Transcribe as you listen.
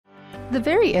The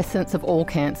very essence of all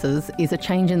cancers is a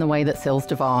change in the way that cells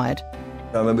divide.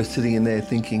 I remember sitting in there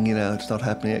thinking, it's not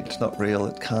happening, it's not real,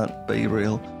 it can't be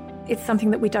real. It's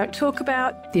something that we don't talk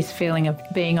about. This feeling of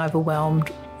being overwhelmed,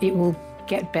 it will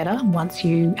get better once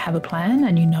you have a plan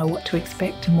and you know what to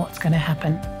expect and what's going to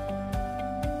happen.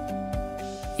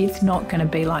 It's not going to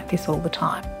be like this all the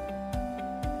time.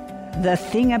 The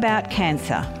Thing About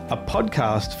Cancer. A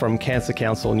podcast from Cancer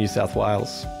Council New South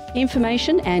Wales.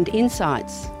 Information and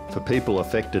insights for people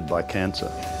affected by cancer.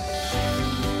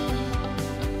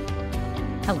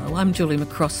 Hello, I'm Julie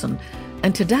McCrossan,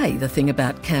 and today the thing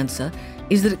about cancer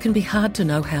is that it can be hard to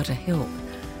know how to help.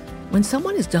 When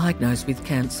someone is diagnosed with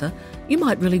cancer, you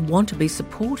might really want to be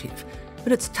supportive,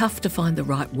 but it's tough to find the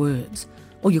right words,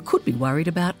 or you could be worried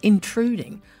about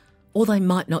intruding, or they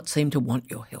might not seem to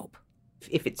want your help.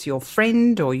 If it's your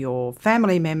friend or your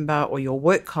family member or your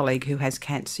work colleague who has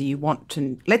cancer, you want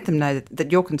to let them know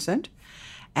that you're concerned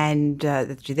and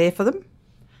that you're there for them,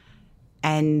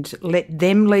 and let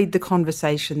them lead the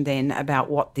conversation then about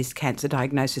what this cancer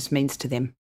diagnosis means to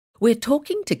them. We're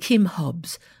talking to Kim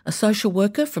Hobbs, a social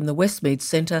worker from the Westmead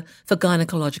Centre for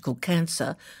Gynaecological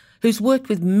Cancer, who's worked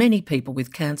with many people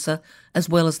with cancer as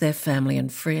well as their family and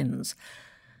friends.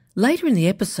 Later in the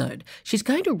episode, she's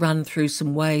going to run through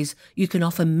some ways you can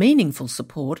offer meaningful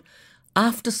support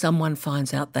after someone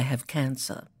finds out they have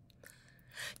cancer.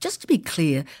 Just to be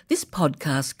clear, this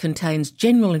podcast contains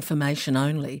general information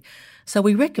only, so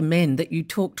we recommend that you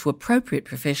talk to appropriate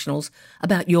professionals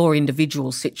about your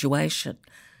individual situation.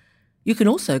 You can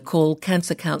also call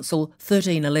Cancer Council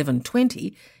 13 11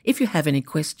 20 if you have any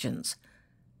questions.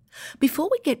 Before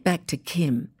we get back to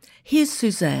Kim, here's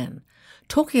Suzanne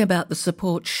talking about the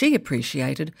support she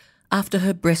appreciated after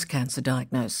her breast cancer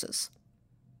diagnosis.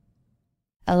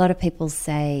 A lot of people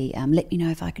say, let me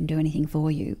know if I can do anything for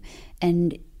you.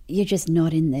 And you're just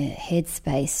not in the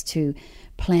headspace to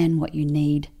plan what you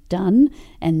need done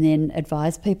and then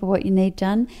advise people what you need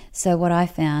done. So what I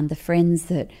found, the friends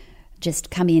that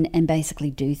just come in and basically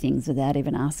do things without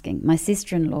even asking. My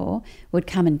sister-in-law would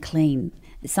come and clean.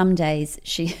 Some days,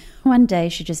 one day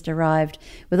she just arrived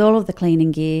with all of the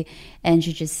cleaning gear and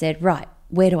she just said, right,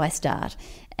 where do I start?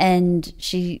 And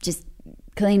she just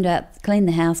cleaned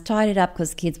the house, tidied up because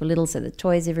the kids were little, so the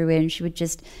toys everywhere, and she would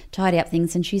just tidy up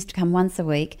things. And she used to come once a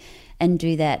week and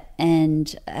do that. And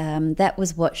that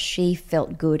was what she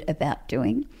felt good about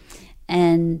doing.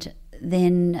 And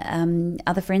then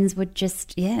other friends would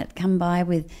just, come by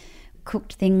with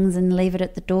cooked things and leave it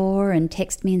at the door and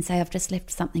text me and say, I've just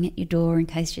left something at your door in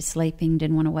case you're sleeping,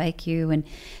 didn't want to wake you. And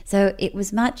so it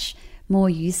was much more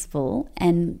useful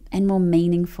and more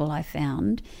meaningful, I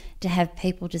found, to have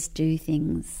people just do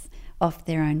things off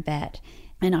their own bat.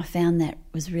 And I found that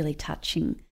was really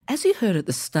touching. As you heard at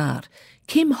the start,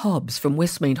 Kim Hobbs from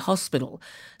Westmead Hospital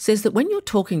says that when you're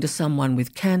talking to someone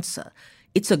with cancer,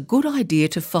 it's a good idea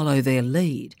to follow their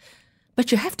lead,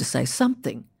 but you have to say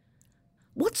something.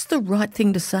 What's the right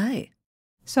thing to say?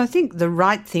 So I think the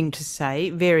right thing to say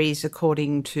varies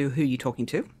according to who you're talking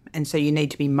to. And so you need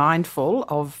to be mindful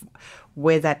of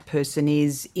where that person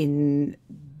is in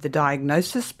the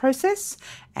diagnosis process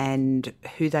and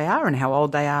who they are and how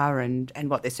old they are and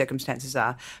what their circumstances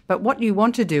are. But what you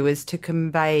want to do is to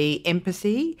convey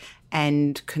empathy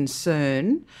and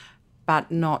concern, but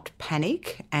not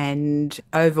panic and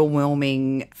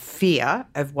overwhelming fear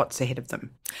of what's ahead of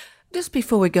them. Just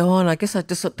before we go on, I guess I'd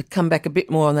just like to come back a bit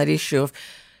more on that issue of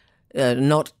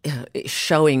not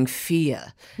showing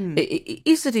fear.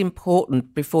 Is it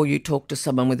important before you talk to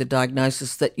someone with a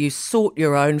diagnosis that you sort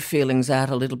your own feelings out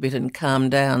a little bit and calm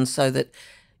down so that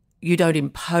you don't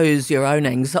impose your own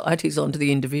anxieties onto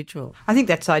the individual? I think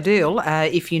that's ideal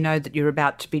if you know that you're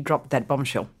about to be dropped that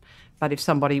bombshell. But if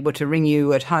somebody were to ring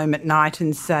you at home at night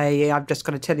and say, I've just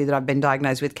got to tell you that I've been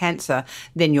diagnosed with cancer,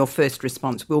 then your first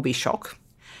response will be shock.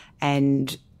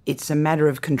 And it's a matter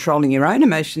of controlling your own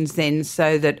emotions then,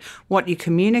 so that what you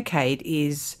communicate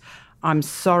is, I'm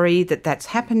sorry that that's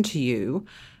happened to you.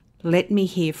 Let me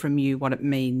hear from you what it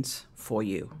means for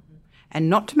you. And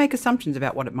not to make assumptions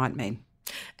about what it might mean.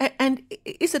 And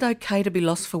is it okay to be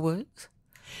lost for words?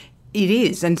 It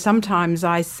is. And sometimes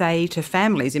I say to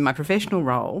families in my professional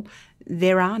role,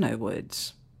 there are no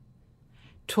words.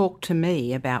 Talk to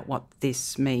me about what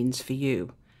this means for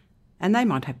you. And they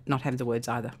might not have the words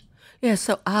either. Yeah,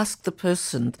 so ask the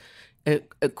person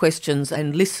questions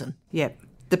and listen. Yeah.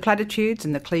 The platitudes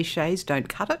and the cliches don't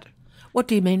cut it. What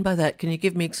do you mean by that? Can you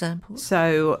give me examples?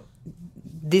 So,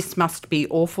 this must be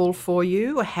awful for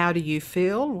you. How do you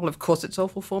feel? Well, of course it's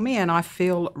awful for me and I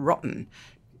feel rotten.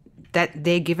 that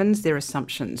they're givens, they're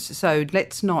assumptions. So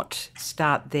let's not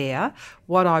start there.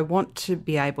 What I want to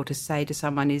be able to say to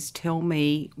someone is, tell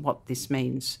me what this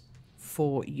means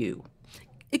for you.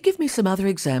 Give me some other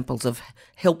examples of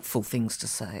helpful things to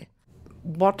say.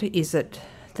 What is it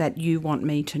that you want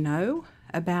me to know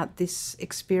about this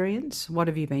experience? What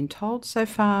have you been told so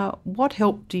far? What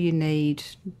help do you need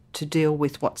to deal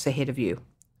with what's ahead of you?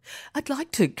 I'd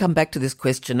like to come back to this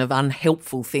question of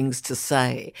unhelpful things to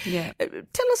say. Yeah.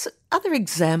 Tell us other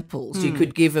examples you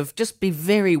could give of just be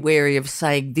very wary of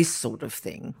saying this sort of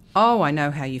thing. Oh, I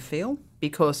know how you feel,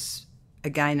 because,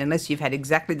 again, unless you've had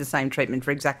exactly the same treatment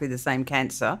for exactly the same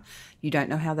cancer, you don't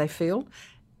know how they feel.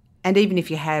 And even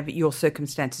if you have, your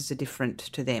circumstances are different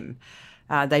to them.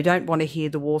 They don't want to hear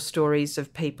the war stories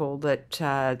of people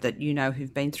that you know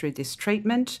who've been through this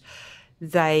treatment.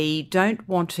 They don't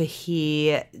want to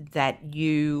hear that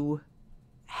you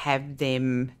have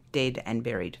them dead and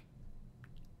buried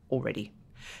already.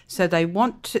 So they don't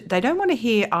want to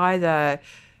hear either,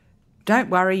 don't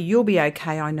worry, you'll be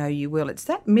okay, I know you will. It's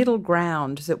that middle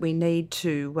ground that we need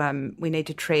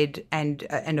to tread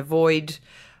and avoid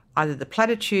either the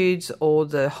platitudes or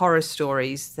the horror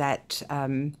stories that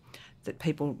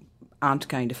people aren't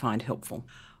going to find helpful.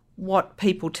 What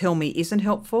people tell me isn't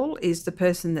helpful is the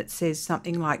person that says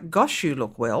something like, gosh, you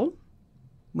look well,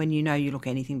 when you know you look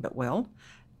anything but well.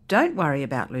 Don't worry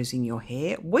about losing your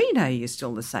hair. We know you're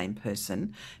still the same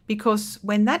person, because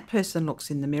when that person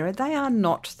looks in the mirror, they are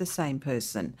not the same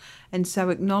person. And so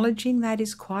acknowledging that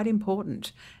is quite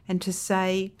important. And to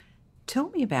say, tell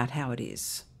me about how it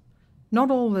is. Not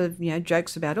all the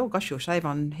jokes about, oh gosh, you'll shave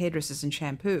on hairdressers and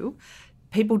shampoo.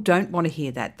 People don't want to hear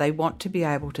that. They want to be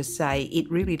able to say, it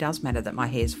really does matter that my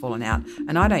hair's fallen out,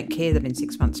 and I don't care that in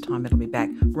 6 months' time it'll be back.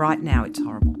 Right now it's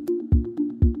horrible.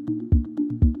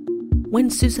 When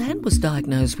Suzanne was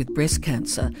diagnosed with breast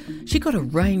cancer, she got a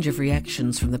range of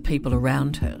reactions from the people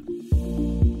around her.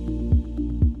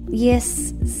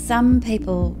 Yes, some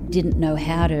people didn't know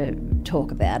how to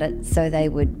talk about it, so they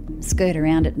would skirt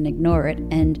around it and ignore it,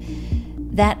 and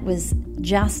that was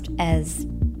just as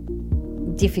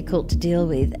difficult to deal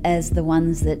with as the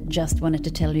ones that just wanted to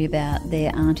tell you about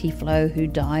their Auntie Flo who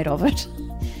died of it.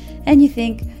 And you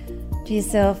think to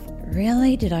yourself,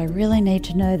 really? Did I really need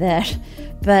to know that?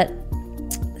 But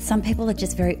some people are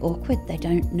just very awkward. They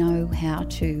don't know how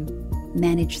to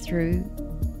manage through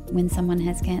when someone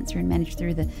has cancer and manage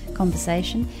through the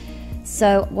conversation.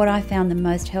 So what I found the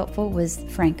most helpful was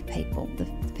frank people, the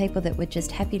people that were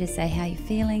just happy to say how you're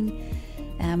feeling,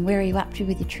 where are you up to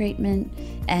with your treatment,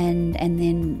 and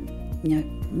then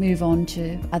move on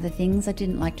to other things. I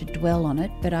didn't like to dwell on it,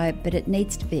 but it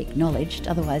needs to be acknowledged,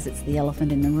 otherwise it's the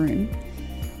elephant in the room.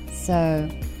 So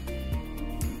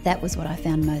that was what I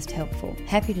found most helpful.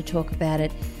 Happy to talk about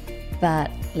it, but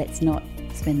let's not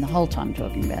spend the whole time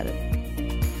talking about it.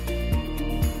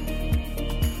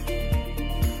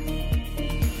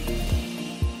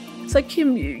 So,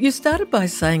 Kim, you started by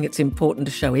saying it's important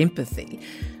to show empathy.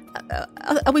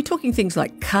 Are we talking things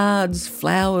like cards,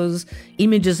 flowers,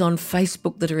 images on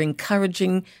Facebook that are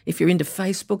encouraging if you're into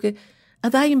Facebook? Are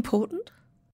they important?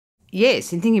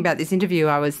 Yes, in thinking about this interview,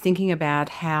 I was thinking about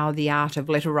how the art of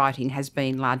letter writing has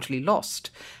been largely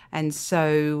lost. And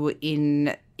so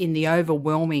in the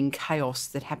overwhelming chaos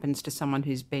that happens to someone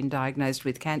who's been diagnosed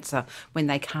with cancer, when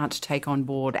they can't take on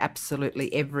board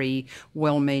absolutely every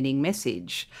well-meaning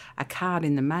message, a card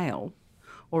in the mail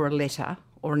or a letter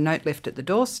or a note left at the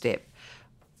doorstep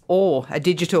or a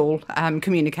digital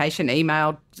communication,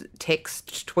 email,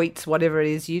 text, tweets, whatever it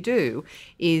is you do,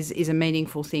 is a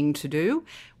meaningful thing to do,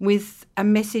 with a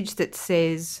message that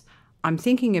says, I'm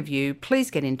thinking of you,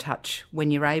 please get in touch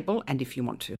when you're able and if you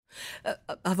want to.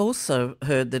 I've also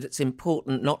heard that it's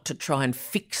important not to try and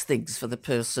fix things for the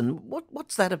person.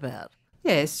 What's that about?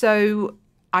 Yeah, so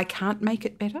I can't make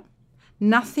it better.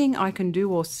 Nothing I can do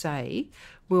or say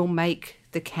will make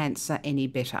the cancer any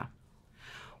better.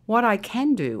 What I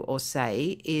can do or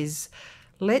say is,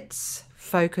 let's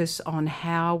focus on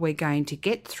how we're going to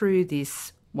get through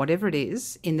this, whatever it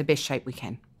is, in the best shape we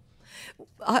can.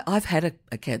 I've had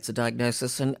a cancer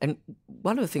diagnosis, and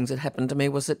one of the things that happened to me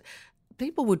was that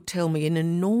people would tell me an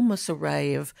enormous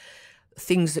array of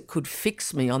things that could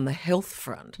fix me on the health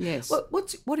front. Yes.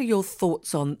 What are your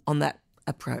thoughts on that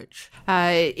approach?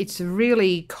 It's a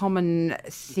really common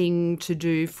thing to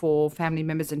do for family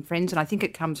members and friends, and I think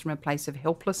it comes from a place of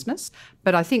helplessness.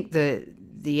 But I think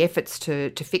the efforts to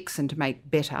fix and to make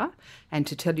better and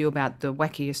to tell you about the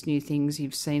wackiest new things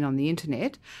you've seen on the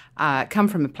internet come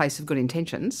from a place of good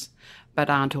intentions, but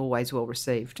aren't always well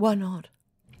received. Why not?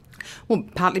 Well,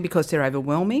 partly because they're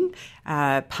overwhelming,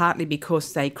 partly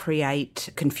because they create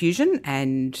confusion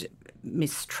and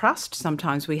mistrust.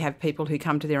 Sometimes we have people who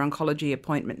come to their oncology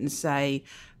appointment and say,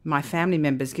 my family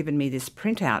member's given me this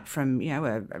printout from,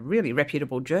 a really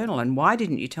reputable journal, and why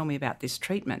didn't you tell me about this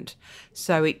treatment?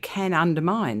 So it can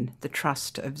undermine the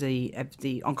trust of the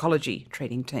oncology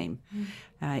treating team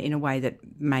in a way that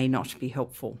may not be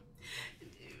helpful.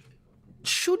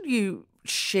 Should you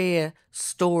share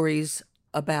stories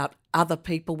about other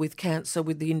people with cancer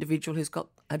with the individual who's got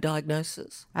a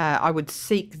diagnosis? I would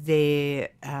seek their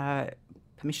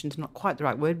permission's not quite the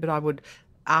right word, but I would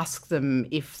ask them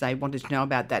if they wanted to know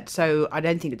about that. So I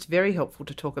don't think it's very helpful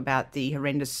to talk about the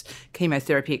horrendous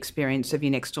chemotherapy experience of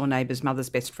your next door neighbour's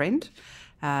mother's best friend,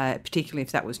 particularly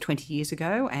if that was 20 years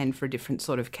ago and for a different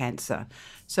sort of cancer.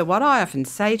 So what I often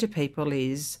say to people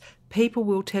is, people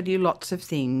will tell you lots of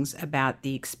things about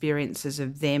the experiences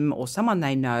of them or someone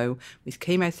they know with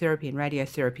chemotherapy and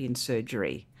radiotherapy and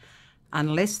surgery.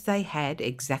 Unless they had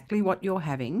exactly what you're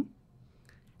having,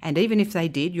 and even if they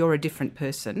did, you're a different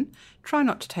person, try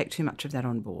not to take too much of that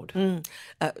on board.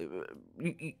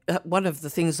 One of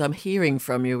the things I'm hearing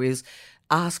from you is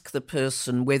ask the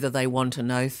person whether they want to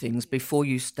know things before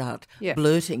you start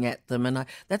blurting at them. And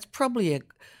that's probably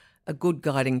a good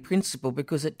guiding principle,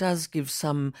 because it does give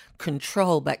some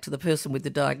control back to the person with the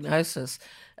diagnosis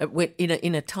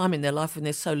in a time in their life when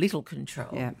there's so little control.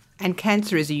 Yeah, and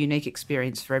cancer is a unique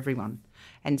experience for everyone.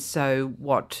 And so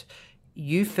what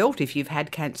you felt if you've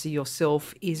had cancer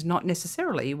yourself is not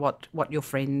necessarily what your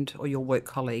friend or your work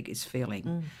colleague is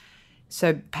feeling.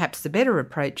 So perhaps the better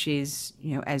approach is,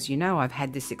 as you know, I've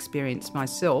had this experience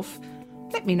myself.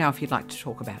 Let me know if you'd like to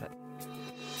talk about it.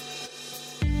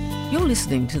 You're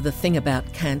listening to The Thing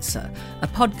About Cancer, a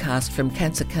podcast from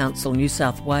Cancer Council New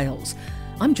South Wales.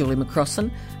 I'm Julie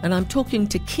McCrossan, and I'm talking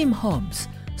to Kim Hobbs,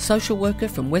 social worker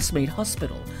from Westmead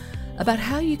Hospital, about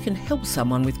how you can help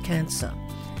someone with cancer.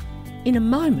 In a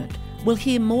moment, we'll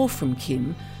hear more from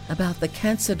Kim about the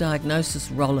cancer diagnosis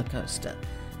rollercoaster.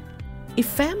 If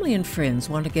family and friends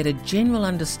want to get a general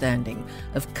understanding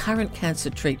of current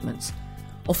cancer treatments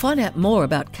or find out more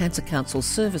about Cancer Council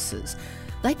services,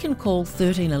 they can call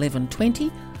 13 11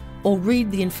 20 or read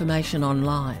the information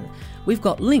online. We've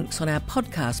got links on our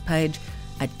podcast page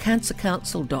at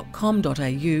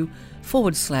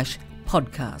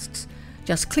cancercouncil.com.au/podcasts.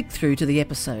 Just click through to the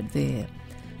episode there.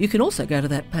 You can also go to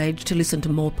that page to listen to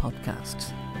more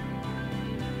podcasts.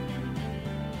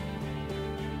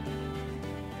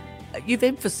 You've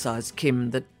emphasised, Kim,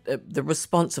 that the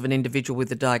response of an individual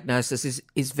with a diagnosis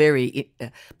is very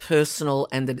personal,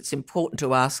 and that it's important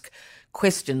to ask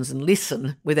questions and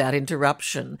listen without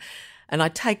interruption. And I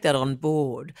take that on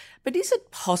board. But is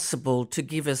it possible to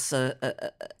give us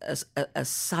a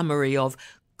summary of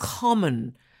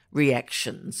common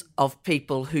reactions of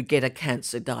people who get a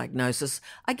cancer diagnosis,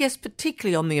 I guess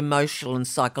particularly on the emotional and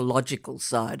psychological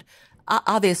side?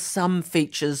 Are there some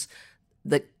features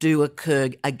that do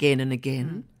occur again and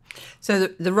again? So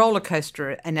the roller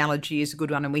coaster analogy is a good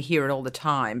one, and we hear it all the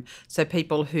time. So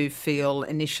people who feel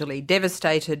initially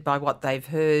devastated by what they've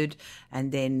heard,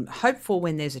 and then hopeful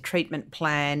when there's a treatment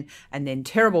plan, and then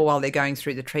terrible while they're going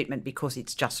through the treatment because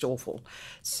it's just awful.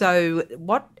 So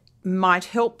what might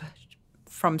help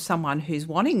from someone who's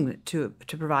wanting to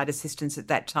provide assistance at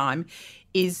that time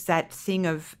is that thing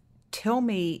of, tell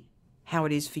me how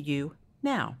it is for you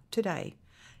now, today,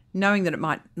 knowing that it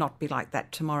might not be like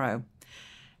that tomorrow.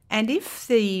 And if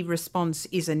the response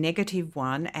is a negative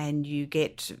one and you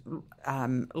get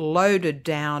loaded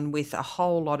down with a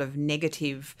whole lot of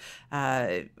negative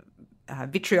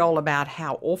vitriol about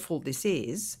how awful this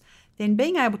is, then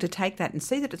being able to take that and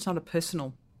see that it's not a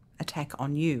personal attack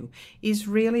on you is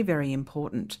really very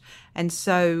important. And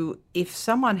so if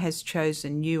someone has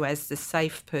chosen you as the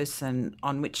safe person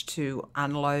on which to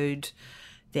unload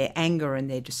their anger and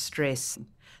their distress,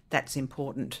 that's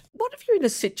important. What if you're in a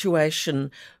situation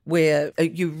where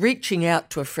you're reaching out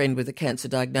to a friend with a cancer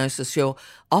diagnosis, you're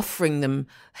offering them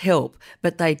help,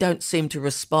 but they don't seem to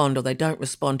respond, or they don't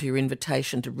respond to your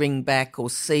invitation to ring back or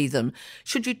see them?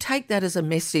 Should you take that as a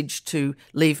message to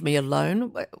leave me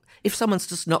alone if someone's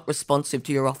just not responsive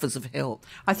to your offers of help?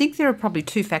 I think there are probably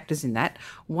two factors in that.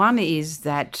 One is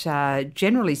that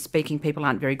generally speaking, people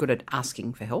aren't very good at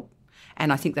asking for help.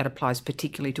 And I think that applies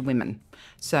particularly to women.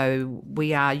 So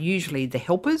we are usually the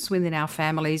helpers within our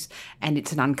families, and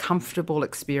it's an uncomfortable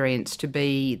experience to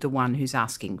be the one who's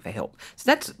asking for help. So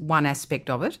that's one aspect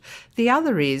of it. The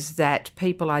other is that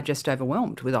people are just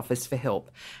overwhelmed with offers for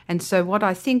help. And so what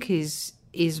I think is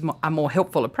a more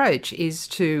helpful approach is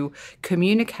to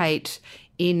communicate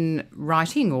in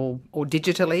writing or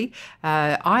digitally,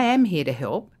 I am here to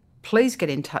help. Please get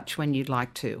in touch when you'd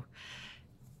like to.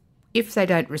 If they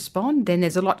don't respond, then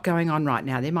there's a lot going on right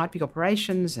now. There might be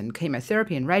operations and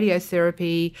chemotherapy and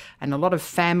radiotherapy and a lot of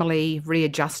family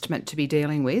readjustment to be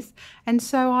dealing with. And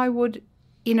so I would,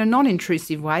 in a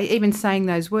non-intrusive way, even saying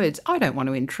those words, I don't want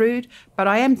to intrude, but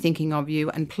I am thinking of you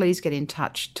and please get in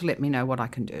touch to let me know what I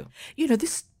can do. You know,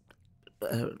 this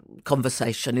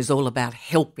conversation is all about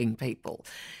helping people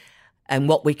and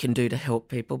what we can do to help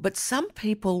people, but some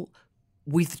people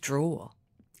withdraw.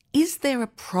 Is there a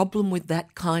problem with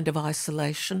that kind of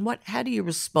isolation? How do you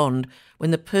respond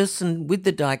when the person with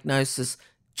the diagnosis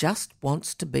just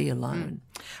wants to be alone?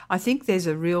 I think there's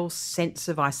a real sense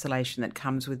of isolation that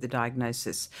comes with the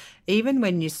diagnosis. Even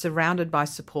when you're surrounded by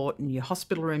support and your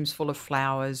hospital room's full of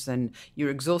flowers and you're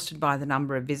exhausted by the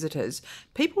number of visitors,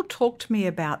 people talk to me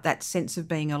about that sense of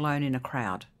being alone in a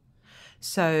crowd.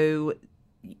 So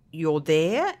you're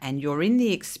there and you're in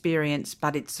the experience,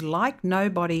 but it's like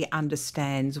nobody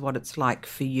understands what it's like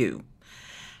for you.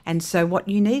 And so what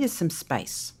you need is some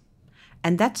space.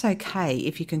 And that's okay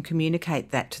if you can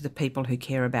communicate that to the people who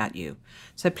care about you.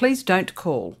 So please don't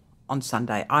call on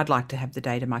Sunday. I'd like to have the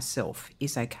day to myself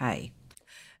is okay.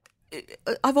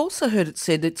 I've also heard it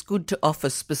said it's good to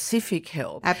offer specific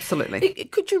help. Absolutely.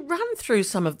 Could you run through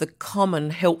some of the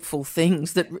common helpful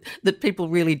things that people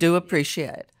really do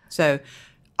appreciate? So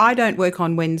I don't work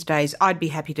on Wednesdays. I'd be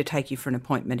happy to take you for an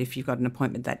appointment if you've got an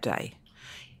appointment that day.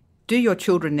 Do your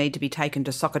children need to be taken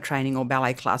to soccer training or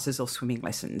ballet classes or swimming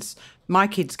lessons? My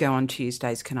kids go on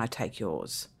Tuesdays. Can I take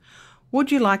yours?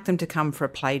 Would you like them to come for a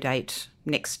play date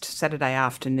next Saturday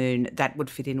afternoon? That would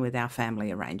fit in with our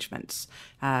family arrangements.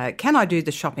 Can I do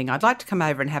the shopping? I'd like to come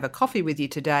over and have a coffee with you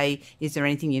today. Is there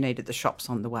anything you need at the shops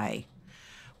on the way?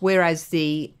 Whereas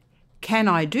the can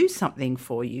I do something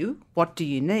for you? What do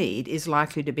you need? Is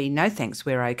likely to be no thanks,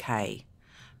 we're okay.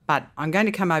 But I'm going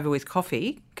to come over with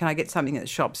coffee. Can I get something at the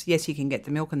shops? Yes, you can get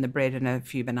the milk and the bread and a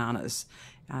few bananas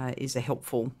is a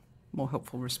more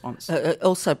helpful response.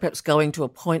 Also, perhaps going to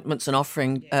appointments and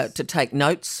offering to take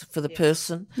notes for the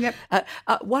person. Yep.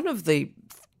 One of the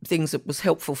things that was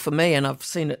helpful for me, and I've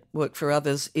seen it work for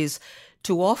others, is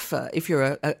to offer, if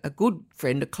you're a good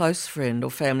friend, a close friend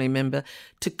or family member,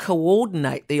 to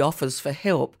coordinate the offers for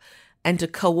help and to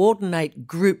coordinate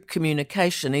group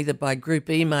communication, either by group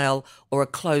email or a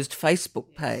closed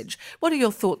Facebook page. What are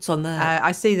your thoughts on that?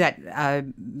 I see that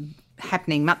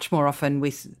happening much more often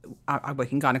with, I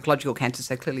work in gynecological cancer,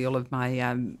 so clearly all of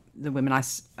my the women I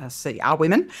see are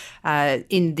women,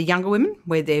 in the younger women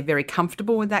where they're very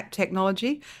comfortable with that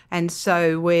technology, and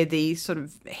so where the sort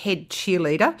of head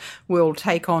cheerleader will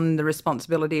take on the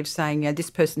responsibility of saying, this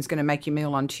person's going to make your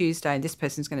meal on Tuesday and this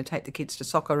person's going to take the kids to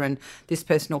soccer and this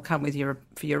person will come with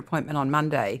for your appointment on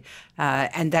Monday,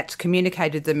 and that's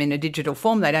communicated them in a digital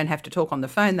form. They don't have to talk on the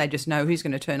phone, they just know who's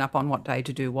going to turn up on what day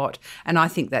to do what, and I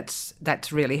think that's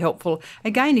really helpful.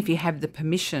 Again, if you have the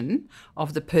permission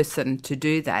of the person to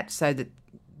do that, so that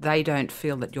they don't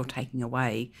feel that you're taking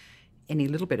away any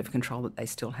little bit of control that they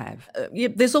still have.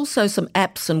 There's also some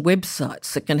apps and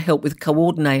websites that can help with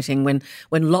coordinating when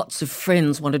lots of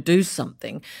friends want to do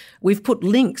something. We've put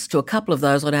links to a couple of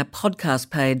those on our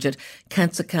podcast page at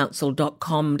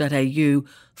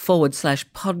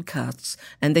cancercouncil.com.au/podcasts,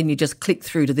 and then you just click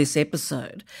through to this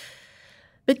episode.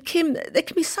 But Kim, there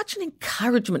can be such an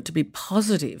encouragement to be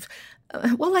positive.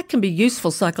 While that can be useful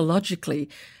psychologically,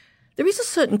 there is a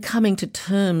certain coming to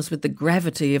terms with the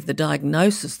gravity of the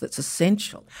diagnosis that's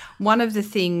essential. One of the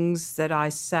things that I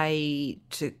say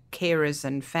to carers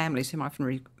and families, whom I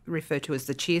often refer to as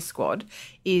the cheer squad,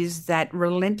 is that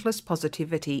relentless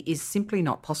positivity is simply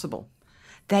not possible.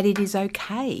 That it is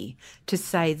okay to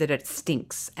say that it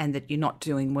stinks and that you're not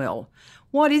doing well.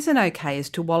 What isn't okay is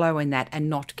to wallow in that and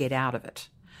not get out of it.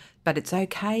 But it's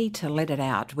okay to let it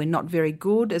out. We're not very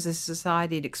good as a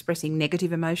society at expressing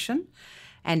negative emotion.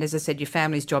 And as I said, your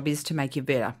family's job is to make you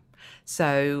better.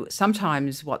 So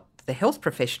sometimes what the health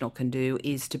professional can do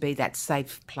is to be that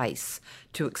safe place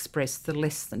to express the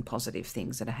less than positive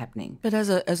things that are happening. But as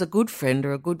a good friend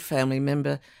or a good family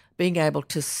member, being able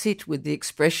to sit with the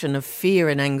expression of fear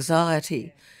and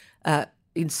anxiety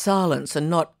in silence and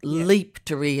not leap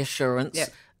to reassurance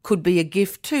could be a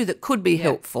gift too, that could be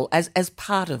helpful as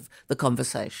part of the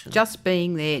conversation. Just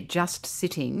being there, just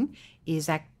sitting is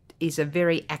a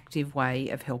very active way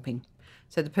of helping.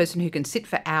 So the person who can sit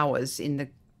for hours in the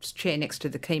chair next to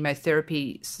the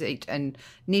chemotherapy seat and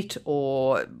knit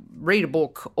or read a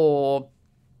book or,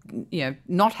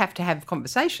 not have to have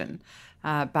conversation,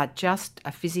 but just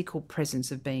a physical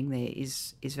presence of being there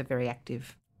is very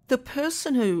active. The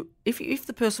person who, if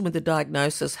the person with the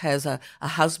diagnosis has a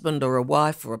husband or a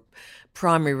wife or a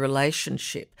primary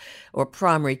relationship or a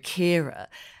primary carer,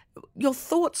 Your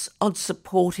thoughts on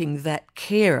supporting that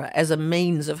carer as a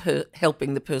means of her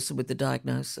helping the person with the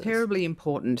diagnosis? Terribly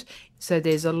important. So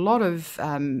there's a lot of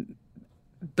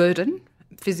burden,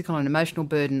 physical and emotional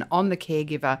burden on the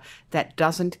caregiver that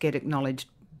doesn't get acknowledged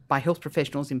by health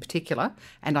professionals in particular,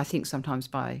 and I think sometimes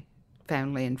by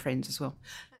family and friends as well.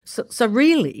 So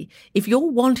really, if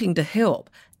you're wanting to help,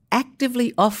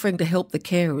 actively offering to help the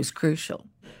carer is crucial.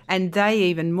 And they,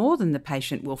 even more than the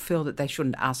patient, will feel that they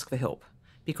shouldn't ask for help.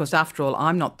 Because after all,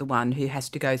 I'm not the one who has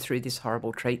to go through this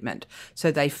horrible treatment.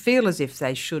 So they feel as if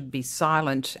they should be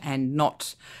silent and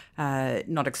not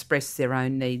express their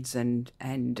own needs and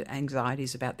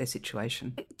anxieties about their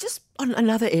situation. Just on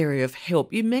another area of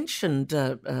help, you mentioned,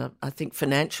 I think,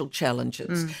 financial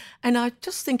challenges. And I'm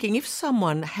just thinking, if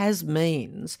someone has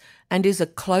means and is a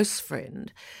close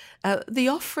friend, the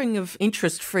offering of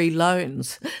interest-free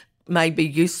loans may be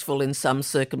useful in some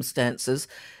circumstances.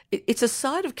 It's a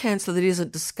side of cancer that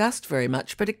isn't discussed very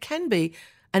much, but it can be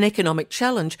an economic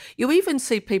challenge. You even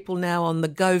see people now on the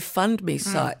GoFundMe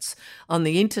sites on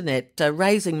the internet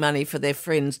raising money for their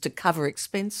friends to cover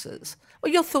expenses.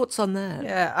 What are your thoughts on that?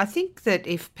 Yeah, I think that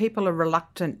if people are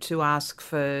reluctant to ask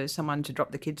for someone to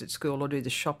drop the kids at school or do the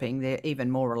shopping, they're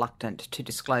even more reluctant to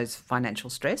disclose financial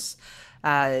stress.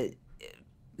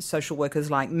 Social workers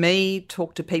like me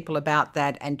talk to people about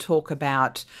that and talk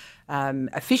about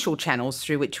official channels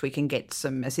through which we can get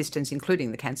some assistance,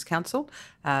 including the Cancer Council,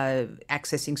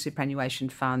 accessing superannuation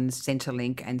funds,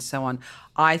 Centrelink and so on.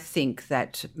 I think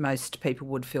that most people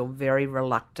would feel very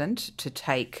reluctant to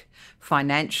take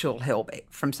financial help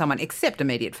from someone except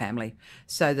immediate family.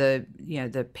 So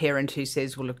the parent who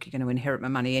says, well, look, you're going to inherit my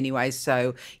money anyway,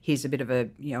 so here's a bit of a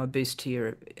boost to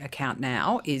your account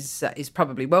now is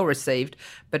probably well received.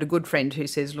 But a good friend who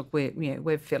says, look,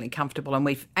 we're feeling comfortable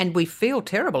and we feel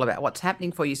terrible about what's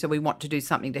happening for you, so we want to do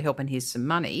something to help, and here's some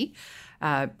money,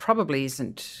 probably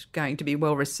isn't going to be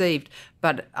well received.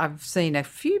 But I've seen a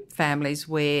few families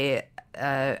where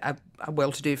a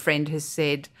well-to-do friend has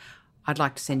said, I'd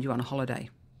like to send you on a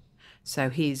holiday, so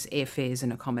here's airfares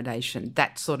and accommodation.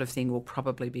 That sort of thing will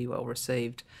probably be well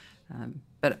received.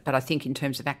 But I think in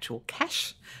terms of actual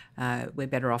cash, we're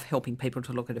better off helping people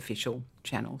to look at official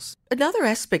channels. Another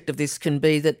aspect of this can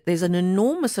be that there's an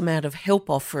enormous amount of help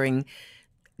offering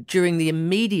during the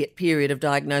immediate period of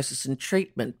diagnosis and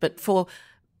treatment. But for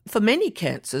many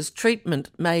cancers, treatment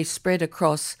may spread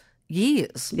across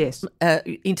years, yes,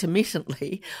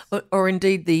 intermittently, or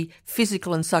indeed the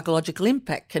physical and psychological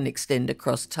impact can extend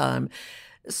across time.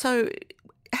 So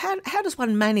how does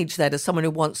one manage that as someone who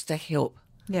wants to help?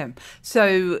 Yeah,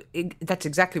 so that's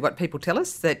exactly what people tell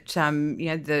us, that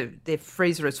their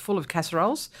freezer is full of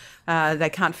casseroles. They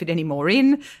can't fit any more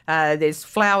in. There's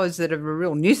flowers that are a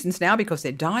real nuisance now because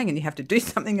they're dying and you have to do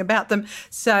something about them.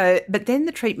 So, but then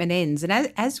the treatment ends,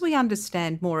 and as we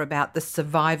understand more about the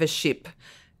survivorship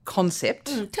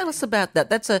concept. Tell us about that.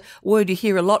 That's a word you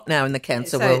hear a lot now in the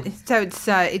cancer world. So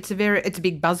it's a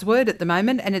big buzzword at the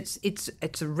moment, and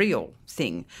it's a real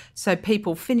thing. So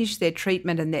people finish their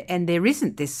treatment, and there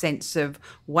isn't this sense of,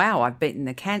 wow, I've beaten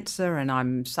the cancer, and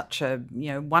I'm such a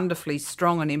wonderfully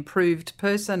strong and improved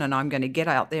person, and I'm going to get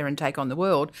out there and take on the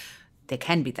world. There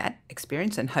can be that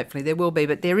experience, and hopefully there will be,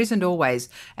 but there isn't always.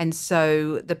 And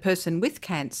so the person with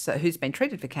cancer, who's been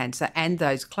treated for cancer, and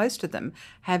those close to them,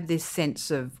 have this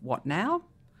sense of, what now?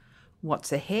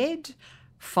 What's ahead?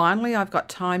 Finally, I've got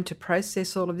time to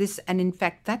process all of this. And in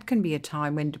fact, that can be a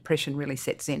time when depression really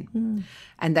sets in.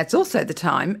 And that's also the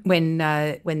time when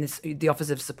the offers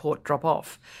of support drop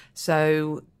off.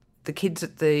 So the kids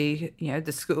at the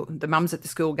school, the mums at the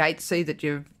school gate see that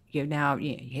your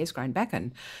hair's grown back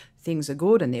and things are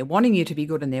good, and they're wanting you to be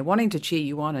good, and they're wanting to cheer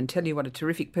you on and tell you what a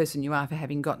terrific person you are for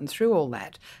having gotten through all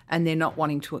that. And they're not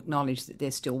wanting to acknowledge that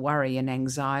there's still worry and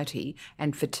anxiety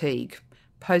and fatigue.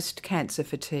 Post-cancer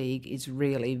fatigue is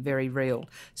really very real.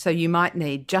 So you might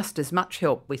need just as much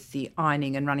help with the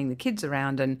ironing and running the kids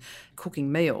around and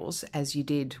cooking meals as you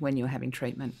did when you were having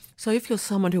treatment. So if you're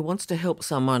someone who wants to help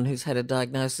someone who's had a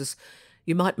diagnosis,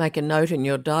 you might make a note in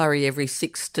your diary every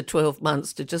 6 to 12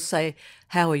 months to just say,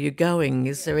 how are you going?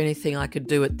 Is there anything I could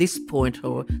do at this point,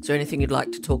 or is there anything you'd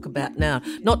like to talk about now?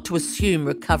 Not to assume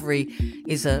recovery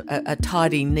is a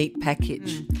tidy, neat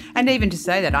package. And even to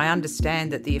say that, I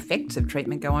understand that the effects of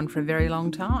treatment go on for a very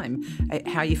long time.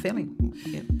 How are you feeling?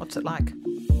 Yeah, what's it like?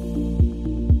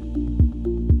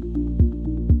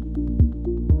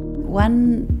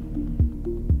 One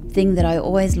thing that I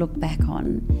always look back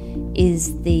on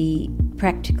is the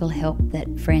practical help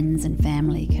that friends and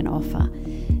family can offer.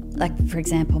 like, for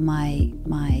example,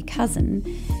 my cousin,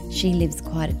 she lives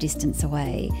quite a distance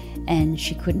away and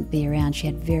she couldn't be around. She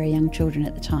had very young children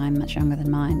at the time, much younger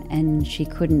than mine, and she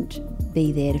couldn't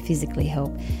be there to physically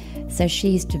help. So she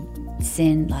used to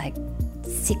send like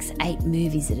 6-8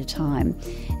 movies at a time,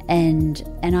 and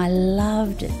I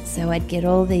loved it. So I'd get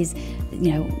all these,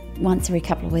 once every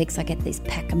couple of weeks I get this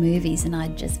pack of movies, and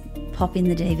I'd just pop in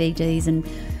the DVDs and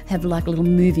have like a little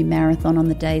movie marathon on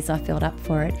the days I felt up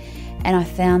for it. And I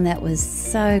found that was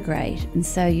so great and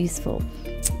so useful.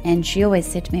 And she always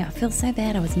said to me, I feel so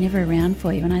bad I was never around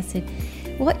for you. And I said,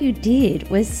 what you did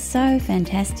was so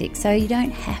fantastic. So you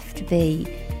don't have to be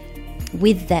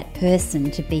with that person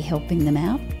to be helping them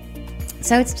out.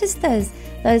 So it's just those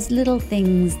little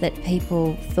things that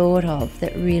people thought of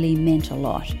that really meant a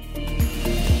lot.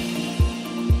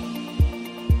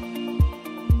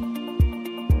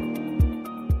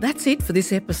 That's it for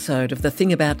this episode of The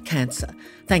Thing About Cancer.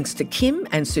 Thanks to Kim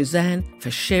and Suzanne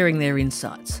for sharing their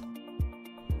insights.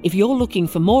 If you're looking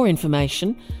for more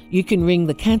information, you can ring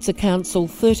the Cancer Council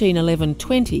 13 11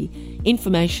 20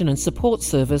 information and support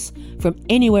service from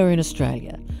anywhere in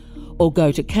Australia, or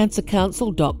go to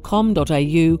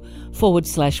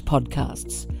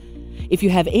cancercouncil.com.au/podcasts. If you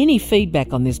have any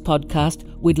feedback on this podcast,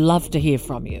 we'd love to hear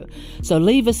from you. So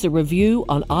leave us a review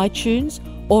on iTunes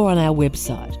or on our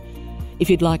website. If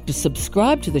you'd like to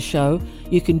subscribe to the show,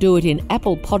 you can do it in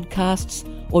Apple Podcasts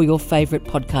or your favourite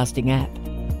podcasting app.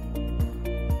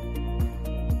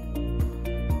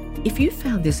 If you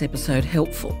found this episode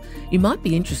helpful, you might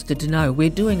be interested to know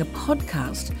we're doing a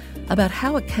podcast about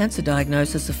how a cancer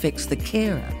diagnosis affects the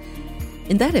carer.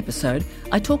 In that episode,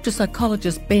 I talked to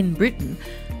psychologist Ben Britton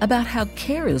about how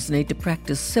carers need to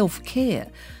practice self-care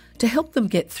to help them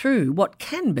get through what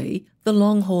can be the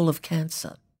long haul of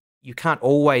cancer. You can't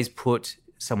always put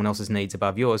someone else's needs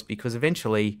above yours, because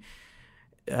eventually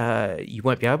you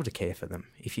won't be able to care for them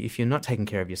if you're not taking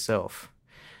care of yourself.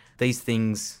 These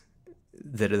things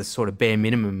that are the sort of bare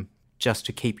minimum just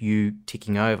to keep you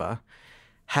ticking over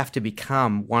have to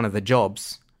become one of the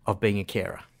jobs of being a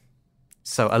carer.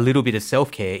 So a little bit of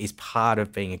self-care is part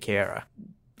of being a carer.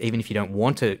 Even if you don't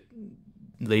want to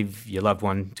leave your loved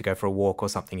one to go for a walk or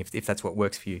something, if that's what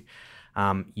works for you,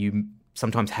 you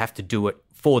sometimes have to do it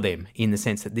for them, in the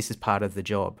sense that this is part of the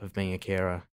job of being a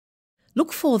carer.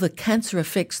 Look for the Cancer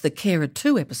Affects the Carer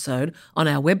 2 episode on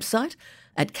our website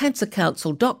at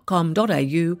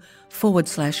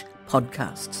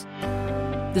cancercouncil.com.au/podcasts.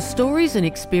 The stories and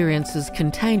experiences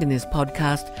contained in this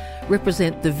podcast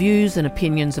represent the views and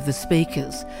opinions of the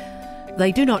speakers.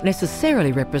 They do not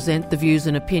necessarily represent the views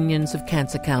and opinions of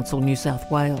Cancer Council New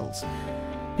South Wales.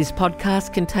 This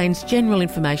podcast contains general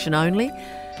information only,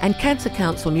 and Cancer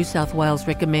Council New South Wales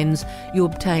recommends you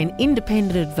obtain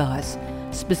independent advice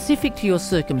specific to your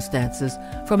circumstances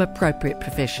from appropriate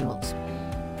professionals.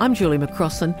 I'm Julie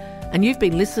McCrossan, and you've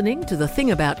been listening to The Thing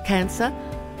About Cancer,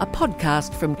 a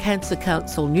podcast from Cancer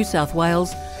Council New South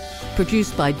Wales,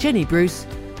 produced by Jenny Bruce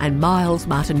and Miles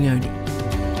Martignoni.